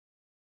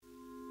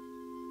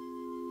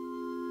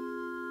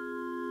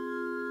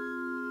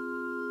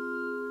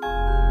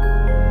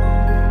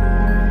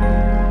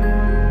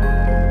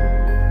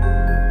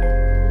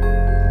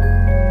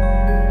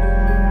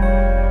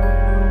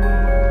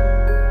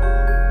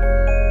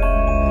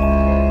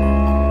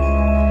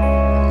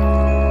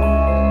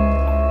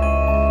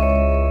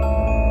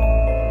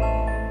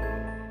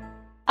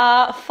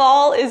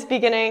Fall is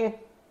beginning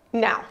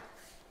now,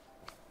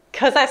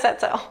 because I said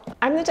so.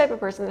 I'm the type of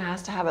person that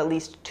has to have at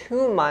least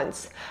 2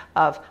 months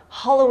of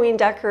Halloween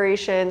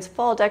decorations,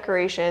 fall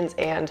decorations,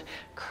 and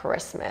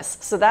Christmas.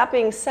 So that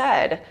being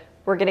said,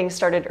 we're getting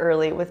started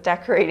early with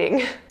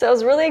decorating. So I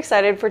was really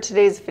excited for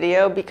today's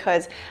video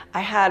because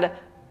I had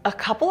a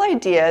couple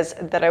ideas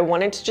that I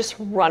wanted to just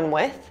run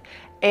with,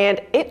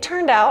 and it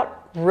turned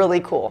out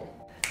really cool.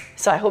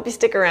 So I hope you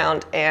stick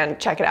around and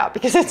check it out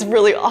because it's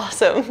really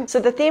awesome.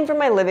 So the theme for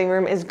my living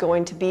room is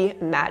going to be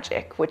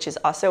magic, which is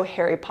also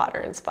Harry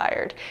Potter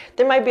inspired.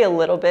 There might be a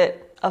little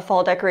bit of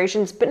fall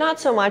decorations, but not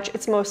so much.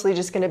 It's mostly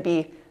just gonna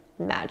be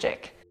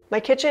magic. My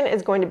kitchen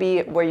is going to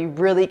be where you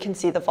really can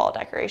see the fall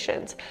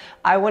decorations.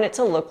 I want it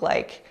to look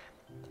like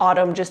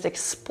autumn just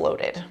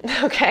exploded,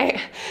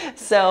 okay?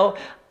 So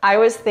I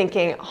was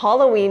thinking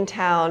Halloween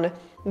Town,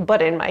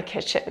 but in my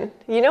kitchen.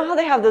 You know how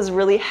they have those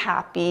really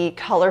happy,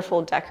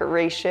 colorful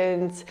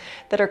decorations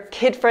that are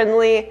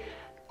kid-friendly?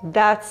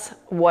 That's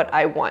what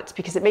I want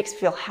because it makes me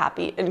feel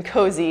happy and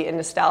cozy and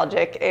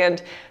nostalgic,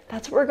 and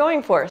that's what we're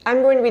going for.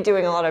 I'm going to be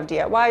doing a lot of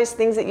DIYs,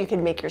 things that you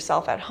can make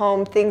yourself at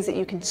home, things that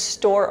you can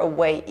store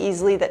away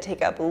easily that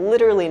take up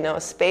literally no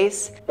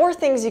space, or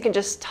things you can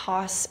just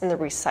toss in the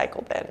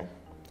recycle bin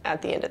at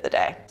the end of the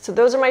day. So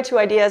those are my 2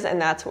 ideas, and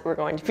that's what we're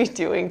going to be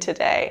doing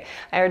today.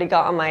 I already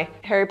got on my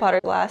Harry Potter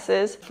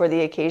glasses for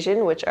the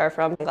occasion, which are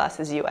from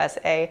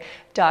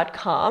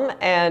𝚘𝚎𝚑𝚎𝚑.com,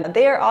 and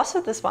they are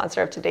also the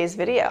sponsor of today's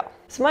video.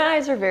 So my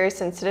eyes are very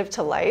sensitive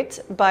to light,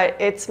 but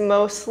it's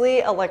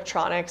mostly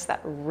electronics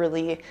that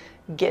really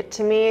get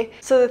to me.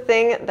 So the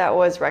thing that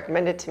was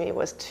recommended to me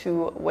was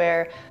to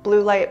wear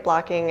blue light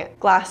blocking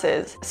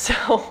glasses.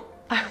 So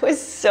I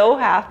was so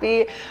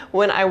happy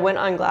when I went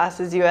on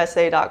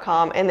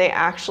glassesusa.com and they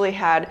actually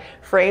had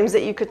frames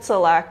that you could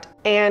select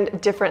and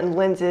different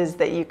lenses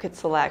that you could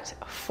select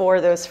for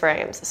those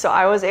frames. So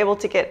I was able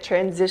to get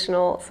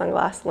transitional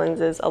sunglass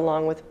lenses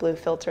along with blue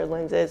filter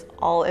lenses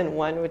all in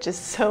one, which is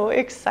so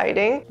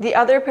exciting. The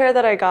other pair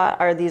that I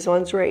got are these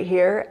ones right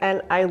here,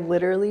 and I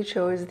literally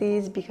chose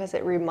these because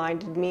it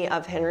reminded me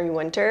of Henry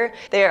Winter.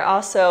 They are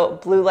also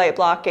blue light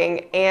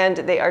blocking and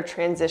they are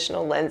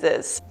transitional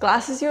lenses.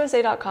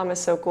 Glassesusa.com is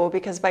so cool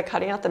because by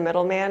cutting out the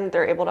middleman,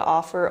 they're able to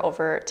offer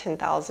over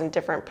 10,000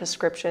 different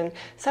prescription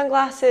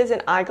sunglasses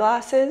and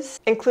eyeglasses,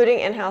 including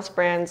in-house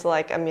brands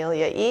like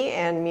Amelia E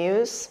and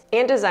Muse,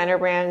 and designer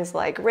brands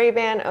like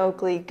Ray-Ban,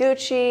 Oakley,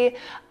 Gucci,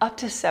 up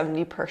to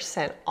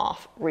 70%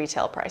 off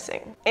retail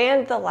pricing.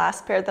 And the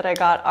last pair that I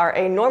got are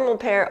a normal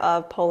pair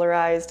of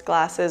polarized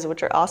glasses,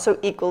 which are also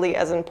equally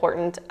as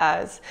important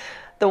as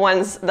the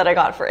ones that I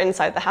got for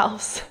inside the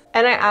house.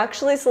 And I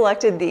actually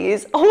selected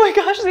these. Oh my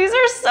gosh, these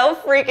are so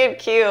freaking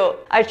cute.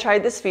 I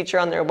tried this feature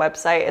on their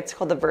website. It's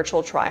called the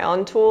virtual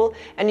try-on tool,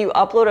 and you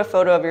upload a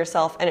photo of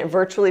yourself and it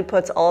virtually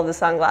puts all of the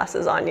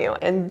sunglasses on you.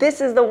 And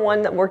this is the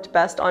one that worked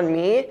best on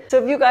me.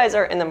 So if you guys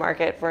are in the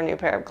market for a new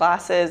pair of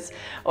glasses,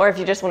 or if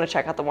you just want to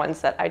check out the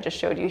ones that I just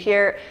showed you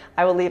here,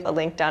 I will leave a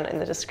link down in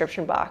the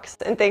description box.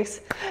 And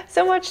thanks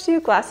so much to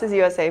Glasses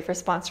USA for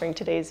sponsoring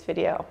today's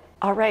video.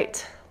 All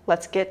right,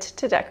 let's get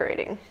to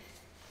decorating.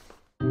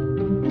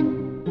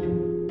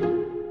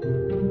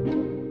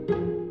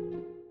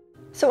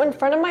 So in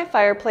front of my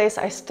fireplace,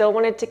 I still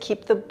wanted to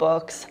keep the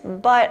books,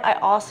 but I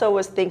also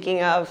was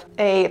thinking of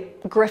a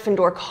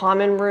Gryffindor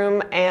common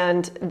room,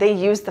 and they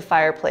use the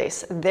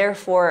fireplace.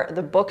 Therefore,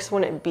 the books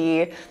wouldn't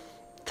be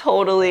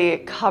totally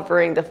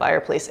covering the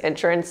fireplace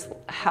entrance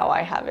how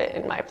I have it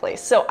in my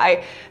place. So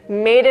I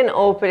made an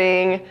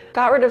opening,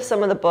 got rid of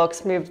some of the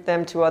books, moved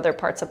them to other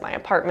parts of my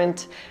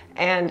apartment,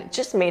 and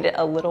just made it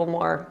a little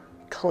more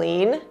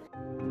clean.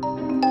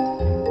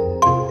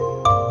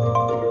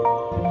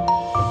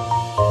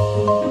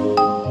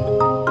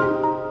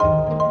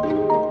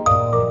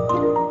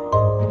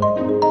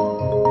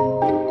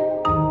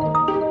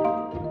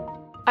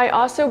 I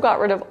also got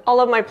rid of all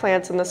of my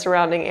plants in the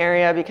surrounding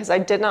area because I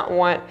did not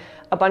want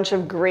a bunch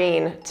of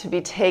green to be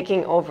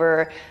taking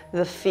over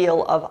the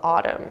feel of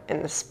autumn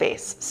in the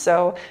space.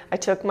 So I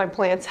took my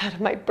plants out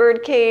of my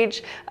bird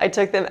cage, I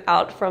took them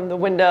out from the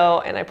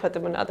window, and I put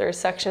them in other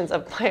sections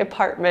of my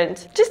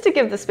apartment just to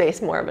give the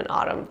space more of an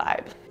autumn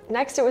vibe.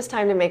 Next, it was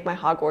time to make my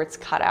Hogwarts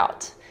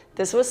cutout.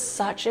 This was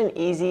such an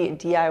easy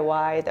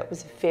DIY that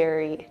was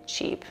very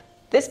cheap.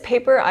 This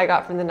paper I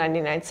got from the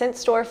 99-cent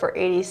store for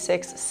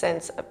 86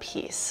 cents a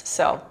piece.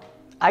 So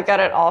I got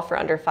it all for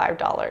under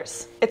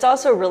 $5. It's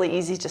also really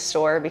easy to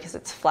store because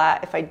it's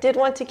flat if I did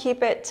want to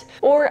keep it,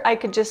 or I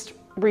could just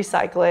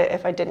recycle it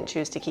if I didn't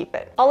choose to keep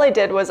it. All I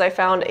did was I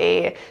found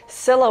a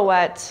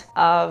silhouette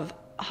of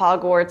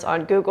Hogwarts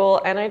on Google,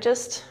 and I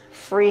just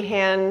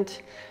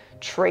freehand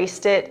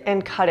traced it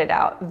and cut it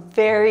out.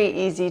 Very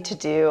easy to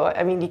do.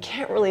 I mean, you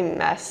can't really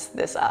mess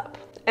this up.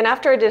 And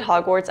after I did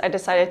Hogwarts, I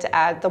decided to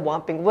add the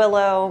Whomping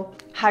Willow,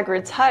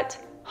 Hagrid's Hut,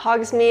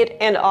 Hogsmeade,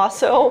 and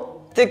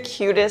also the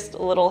cutest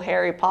little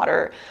Harry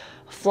Potter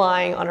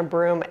flying on a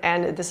broom.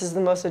 And this is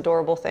the most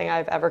adorable thing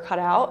I've ever cut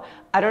out.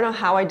 I don't know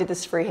how I did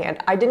this freehand.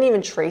 I didn't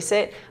even trace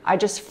it. I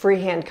just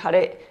freehand cut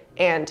it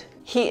And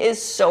he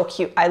is so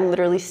cute. I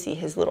literally see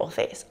his little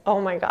face.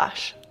 Oh my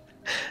gosh,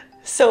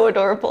 so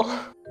adorable.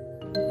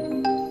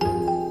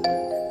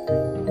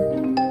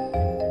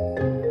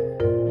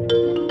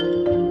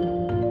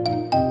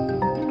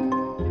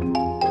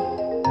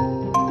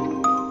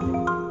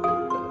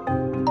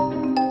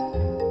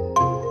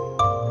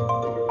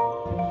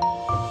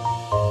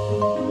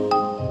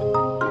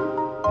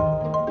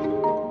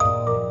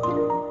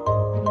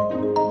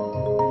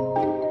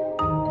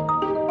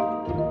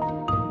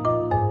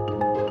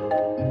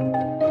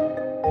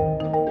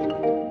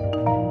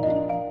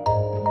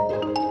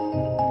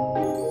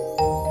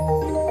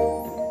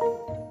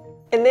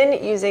 And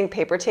then using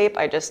paper tape,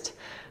 I just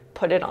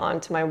put it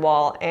onto my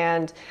wall,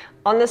 and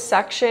on the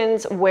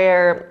sections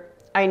where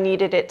I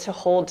needed it to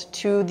hold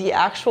to the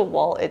actual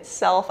wall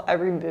itself, I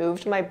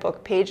removed my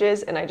book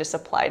pages and I just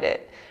applied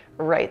it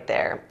right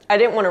there. I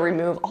didn't want to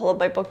remove all of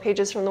my book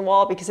pages from the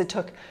wall because it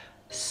took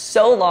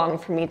so long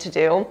for me to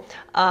do,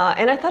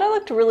 and I thought it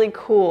looked really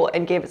cool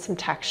and gave it some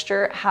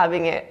texture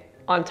having it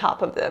on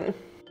top of them.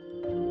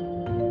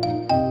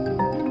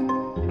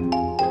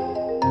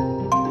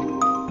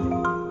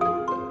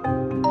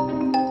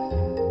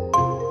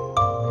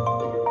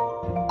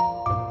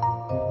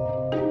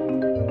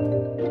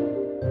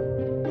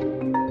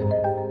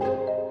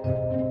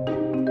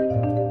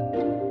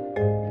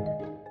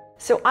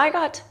 So I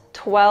got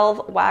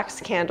 12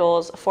 wax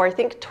candles for I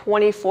think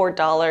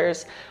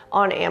 $24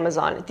 on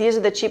Amazon. These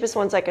are the cheapest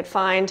ones I could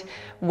find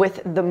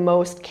with the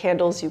most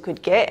candles you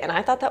could get, and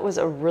I thought that was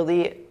a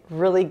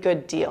really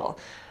good deal.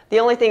 The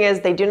only thing is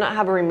they do not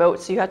have a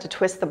remote, so you have to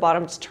twist the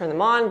bottom to turn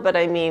them on, but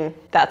I mean,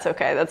 that's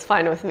okay, that's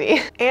fine with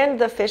me. And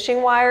the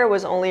fishing wire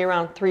was only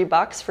around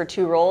 $3 for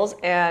 2 rolls,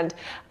 and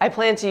I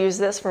plan to use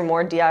this for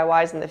more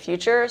DIYs in the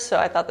future, so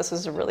I thought this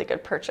was a really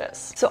good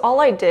purchase. So all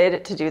I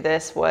did to do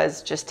this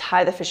was just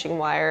tie the fishing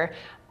wire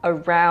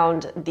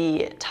around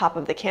the top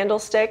of the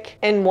candlestick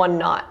in one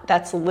knot.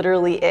 That's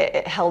literally it.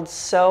 It held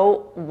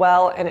so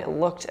well and it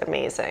looked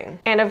amazing.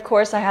 And of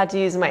course I had to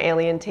use my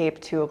alien tape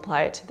to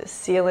apply it to the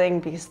ceiling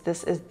because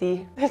it's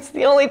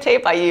the only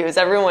tape I use.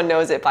 Everyone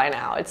knows it by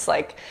now. It's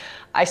like,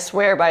 I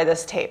swear by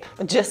this tape.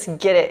 Just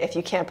get it if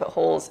you can't put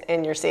holes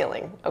in your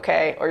ceiling,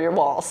 okay? Or your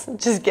walls,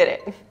 just get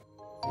it.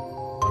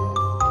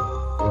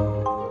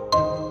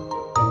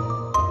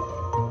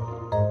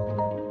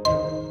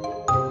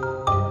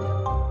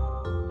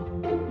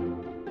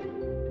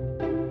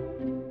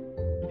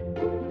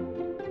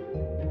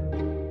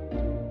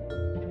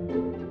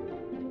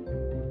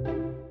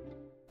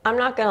 I'm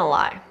not gonna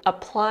lie,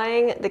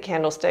 applying the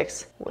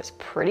candlesticks was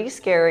pretty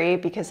scary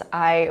because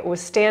I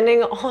was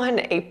standing on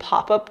a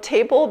pop-up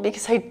table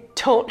because I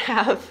don't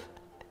have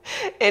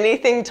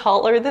anything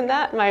taller than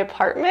that in my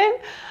apartment.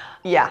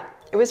 Yeah,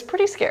 it was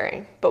pretty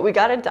scary, but we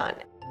got it done.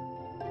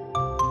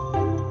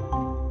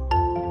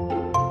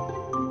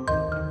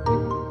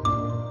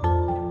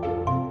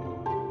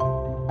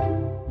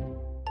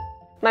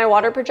 My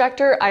water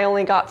projector I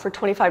only got for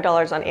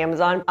 $25 on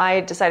Amazon. I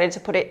decided to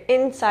put it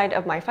inside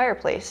of my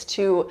fireplace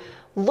to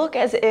look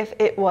as if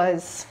it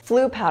was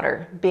flue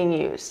powder being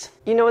used.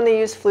 You know when they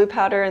use flue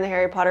powder in the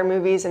Harry Potter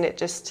movies and it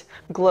just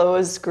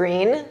glows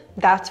green?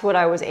 That's what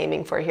I was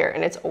aiming for here,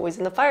 and it's always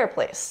in the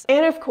fireplace.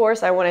 And of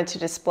course I wanted to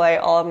display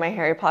all of my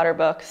Harry Potter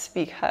books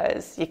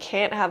because you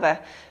can't have a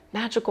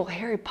magical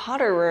Harry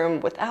Potter room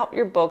without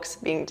your books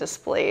being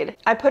displayed.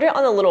 I put it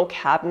on the little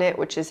cabinet,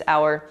 which is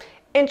our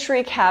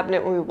entry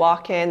cabinet when we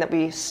walk in that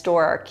we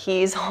store our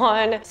keys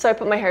on. So I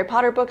put my Harry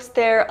Potter books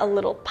there, a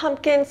little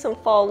pumpkin, some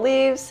fall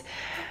leaves.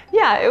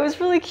 Yeah, it was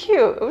really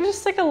cute. It was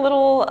just like a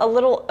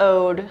little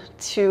ode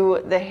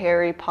to the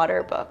Harry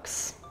Potter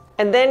books.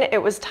 And then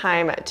it was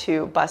time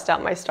to bust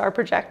out my star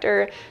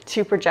projector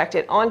to project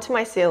it onto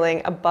my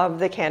ceiling above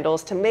the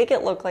candles to make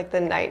it look like the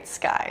night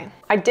sky.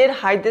 I did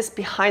hide this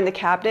behind the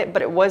cabinet,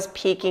 but it was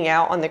peeking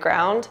out on the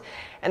ground.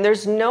 And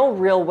there's no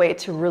real way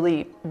to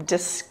really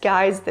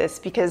disguise this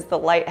because the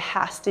light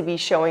has to be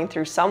showing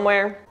through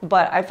somewhere.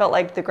 But I felt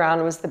like the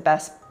ground was the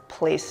best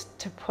place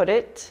to put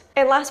it.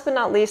 And last but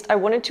not least, I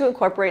wanted to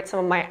incorporate some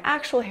of my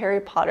actual Harry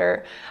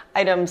Potter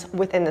items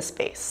within the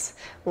space,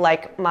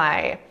 like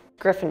my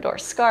Gryffindor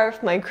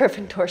scarf, my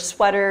Gryffindor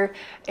sweater,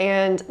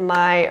 and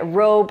my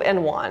robe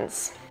and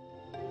wands.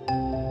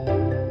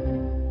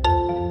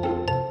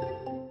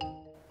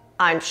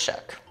 I'm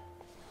shook.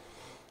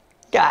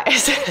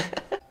 Guys,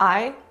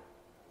 I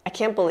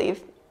can't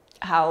believe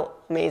how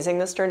amazing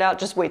this turned out.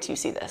 Just wait till you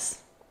see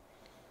this.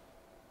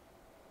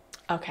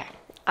 Okay,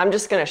 I'm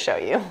just gonna show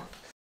you.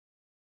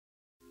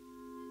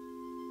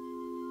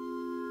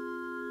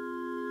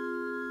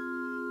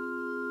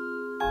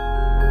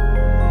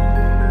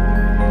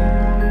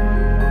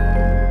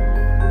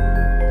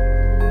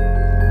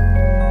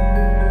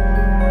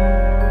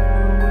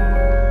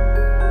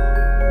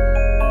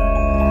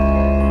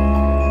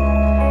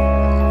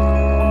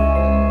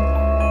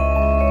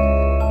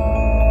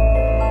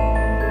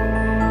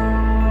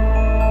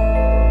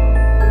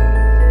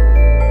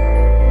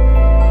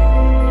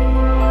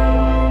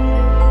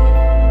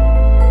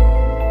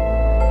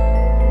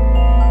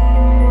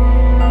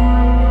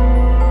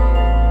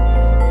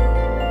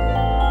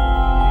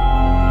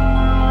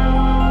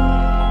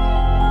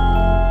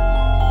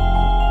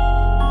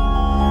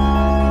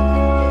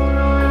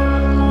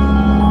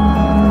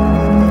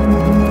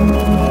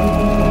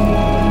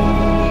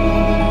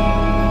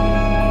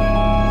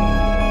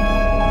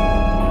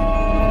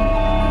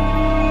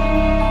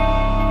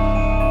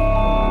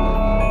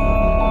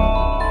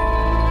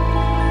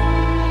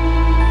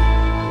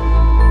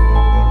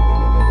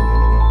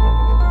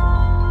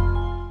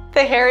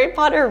 The Harry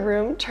Potter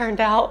room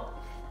turned out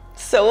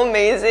so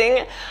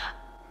amazing.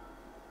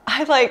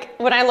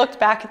 When I looked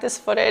back at this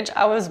footage,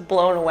 I was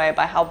blown away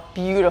by how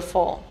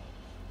beautiful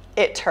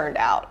it turned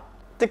out.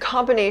 The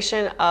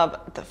combination of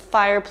the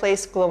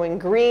fireplace glowing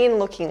green,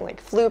 looking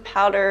like flue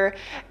powder,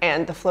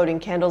 and the floating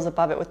candles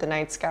above it with the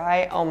night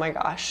sky, oh my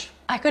gosh.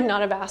 I could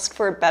not have asked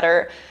for a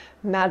better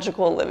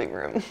magical living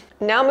room.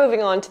 Now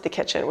moving on to the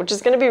kitchen, which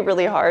is gonna be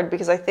really hard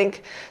because I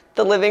think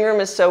the living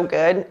room is so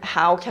good.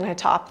 How can I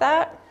top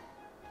that?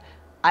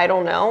 I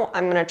don't know,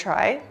 I'm gonna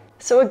try.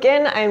 So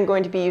again, I'm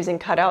going to be using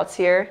cutouts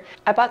here.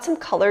 I bought some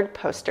colored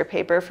poster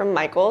paper from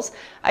Michael's.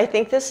 I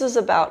think this was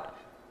about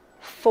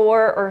 $4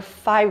 or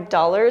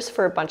 $5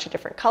 for a bunch of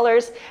different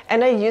colors.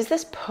 And I use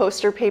this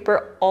poster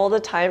paper all the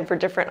time for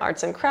different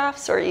arts and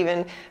crafts or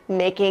even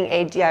making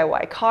a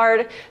DIY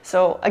card.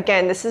 So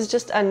again, this is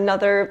just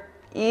another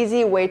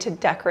easy way to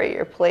decorate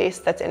your place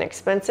that's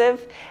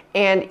inexpensive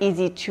and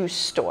easy to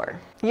store.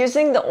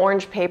 Using the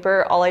orange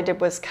paper, all I did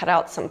was cut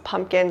out some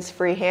pumpkins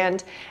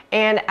freehand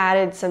and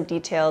added some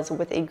details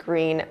with a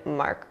green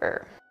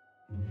marker.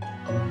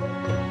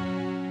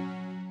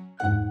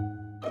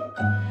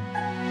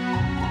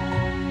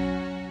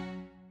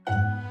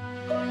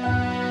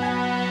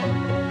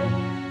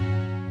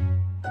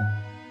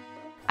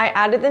 I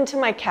added them to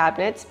my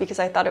cabinets because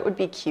I thought it would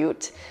be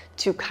cute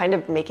to kind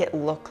of make it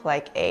look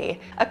like a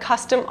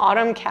custom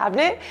autumn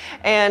cabinet,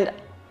 and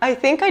I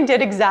think I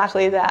did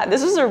exactly that.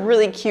 This was a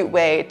really cute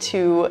way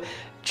to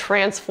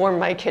transform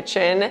my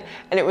kitchen,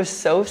 and it was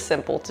so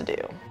simple to do.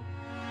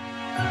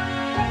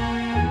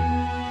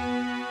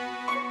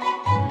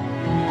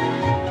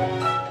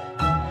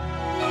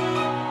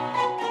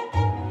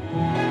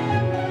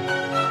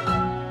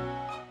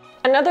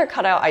 Another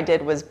cutout I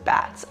did was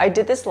bats. I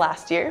did this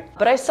last year,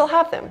 but I still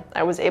have them.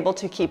 I was able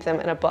to keep them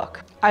in a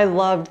book. I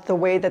loved the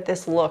way that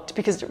this looked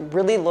because it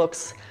really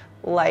looks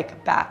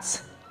like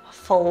bats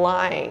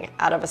flying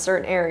out of a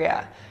certain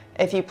area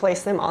if you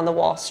place them on the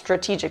wall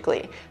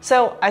strategically.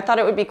 So I thought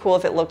it would be cool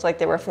if it looked like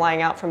they were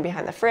flying out from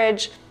behind the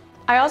fridge.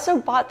 I also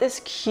bought this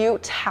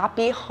cute,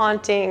 happy,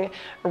 haunting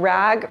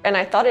rag, and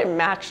I thought it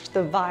matched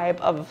the vibe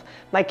of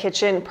my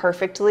kitchen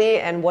perfectly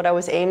and what I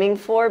was aiming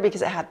for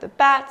because it had the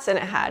bats and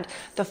it had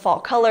the fall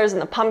colors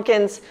and the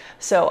pumpkins,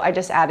 so I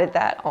just added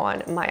that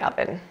on my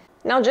oven.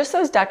 Now, just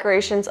those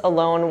decorations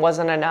alone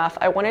wasn't enough.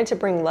 I wanted to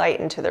bring light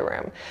into the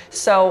room.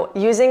 So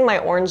using my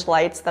orange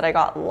lights that I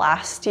got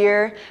last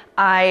year,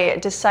 I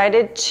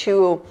decided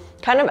to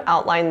kind of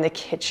outline the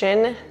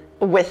kitchen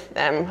with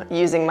them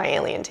using my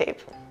alien tape.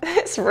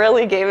 This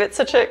really gave it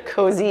such a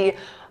cozy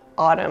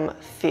autumn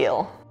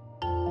feel.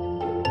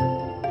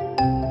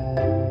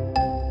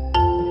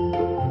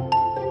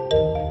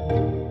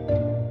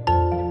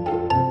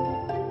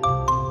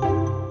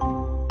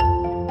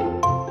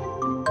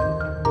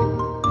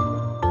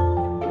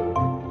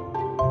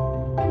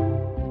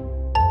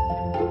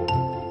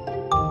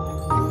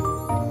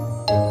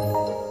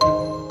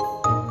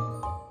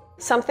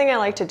 Something I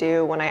like to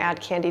do when I add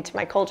candy to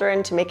my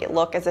cauldron to make it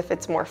look as if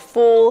it's more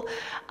full,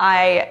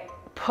 I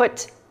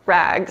put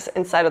rags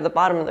inside of the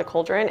bottom of the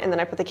cauldron and then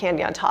I put the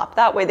candy on top.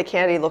 That way the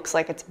candy looks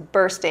like it's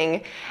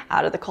bursting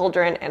out of the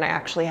cauldron and I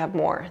actually have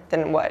more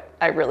than what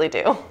I really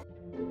do.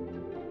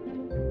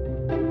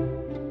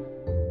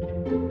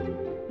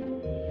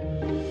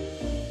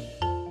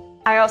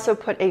 I also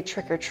put a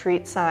trick or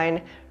treat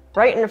sign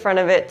right in front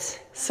of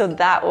it, so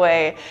that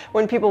way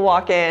when people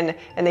walk in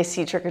and they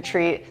see trick or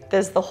treat,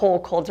 there's the whole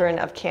cauldron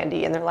of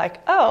candy and they're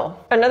like, oh.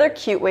 Another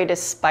cute way to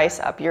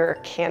spice up your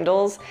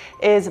candles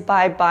is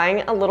by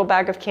buying a little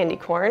bag of candy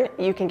corn.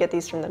 You can get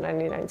these from the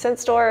 99-cent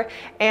store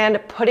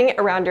and putting it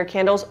around your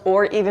candles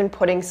or even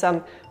putting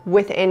some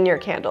within your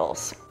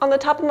candles. On the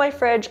top of my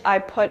fridge, I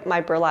put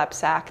my burlap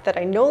sack that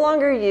I no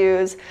longer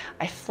use.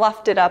 I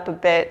fluffed it up a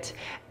bit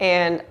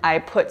and I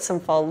put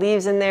some fall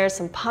leaves in there,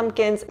 some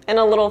pumpkins, and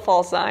a little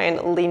fall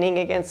sign leaning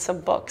against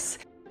some books.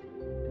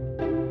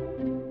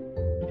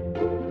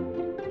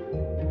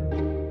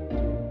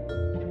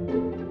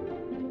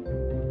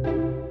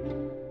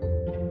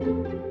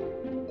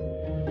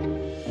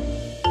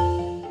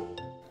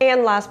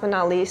 And last but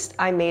not least,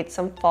 I made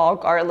some fall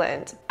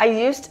garland. I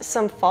used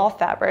some fall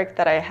fabric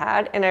that I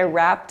had and I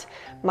wrapped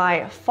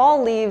my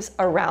fall leaves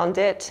around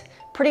it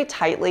pretty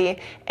tightly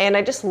and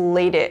I just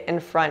laid it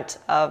in front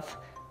of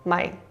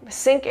my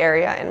sink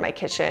area in my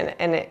kitchen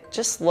and it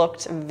just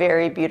looked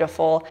very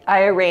beautiful.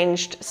 I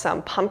arranged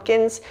some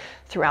pumpkins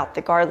throughout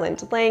the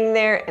garland laying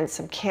there and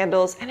some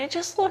candles and it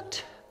just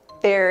looked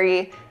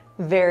very,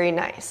 very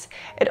nice.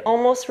 It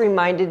almost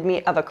reminded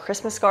me of a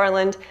Christmas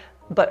garland,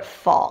 but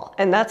fall,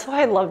 and that's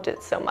why I loved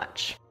it so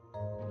much.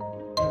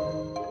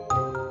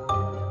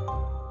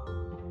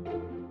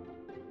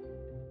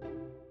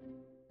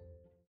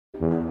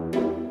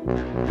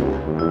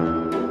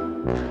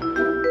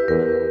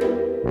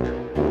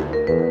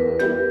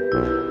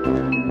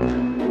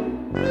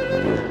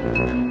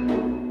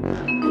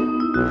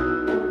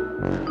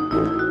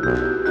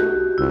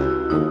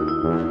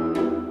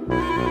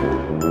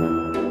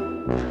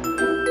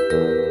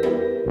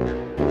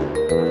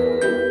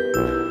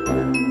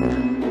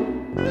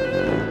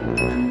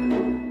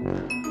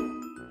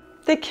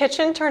 The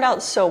kitchen turned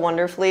out so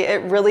wonderfully.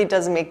 It really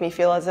does make me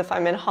feel as if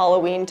I'm in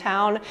Halloween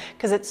town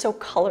because it's so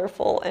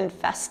colorful and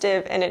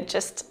festive, and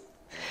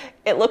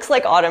it looks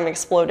like autumn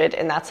exploded,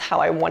 and that's how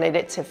I wanted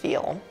it to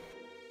feel.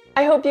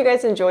 I hope you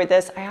guys enjoyed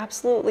this. I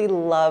absolutely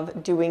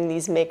love doing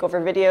these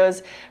makeover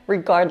videos,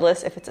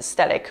 regardless if it's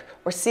aesthetic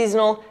or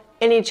seasonal.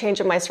 Any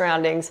change of my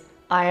surroundings,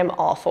 I am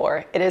all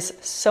for. It is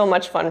so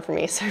much fun for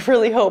me, so I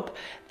really hope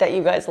that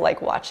you guys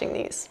like watching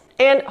these.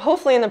 And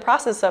hopefully in the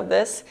process of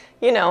this,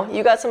 you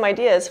got some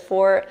ideas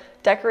for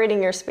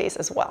decorating your space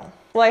as well.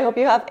 Well, I hope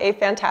you have a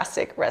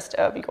fantastic rest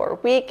of your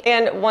week.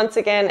 And once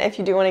again, if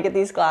you do want to get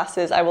these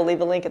glasses, I will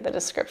leave a link in the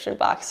description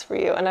box for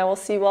you, and I will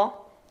see you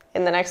all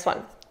in the next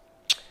one.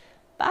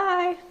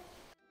 Bye.